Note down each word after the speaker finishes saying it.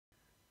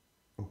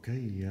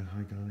Okay, yeah,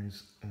 hi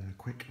guys,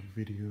 quick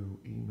video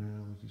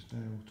email. It's now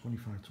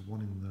 25 to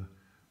 1 in the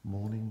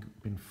morning,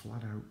 been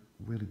flat out,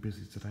 really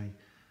busy today.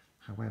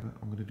 However,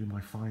 I'm going to do my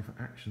 5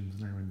 actions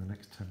now in the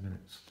next 10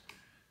 minutes.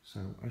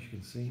 So as you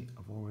can see,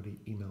 I've already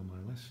emailed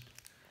my list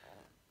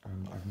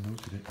and I've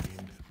noted it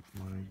in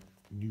my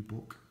new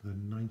book, the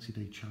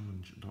 90-day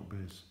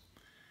challenge.biz.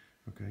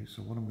 Okay,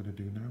 so what I'm going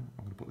to do now,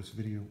 I'm going to put this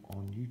video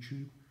on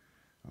YouTube,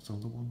 that's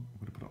another one. I'm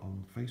going to put it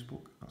on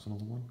Facebook, that's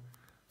another one.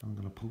 I'm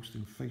going to post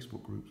in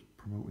Facebook groups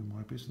promoting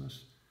my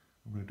business.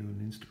 I'm going to do an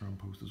Instagram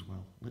post as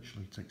well.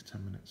 Literally takes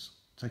 10 minutes.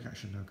 Take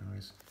action now,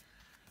 guys,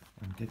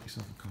 and get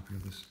yourself a copy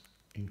of this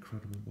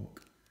incredible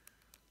book,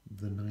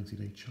 the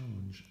 90-day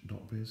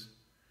challenge.biz,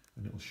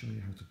 and it will show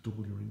you how to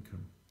double your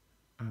income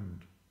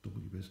and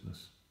double your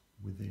business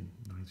within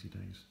 90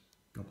 days.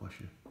 God bless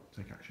you.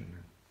 Take action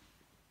now.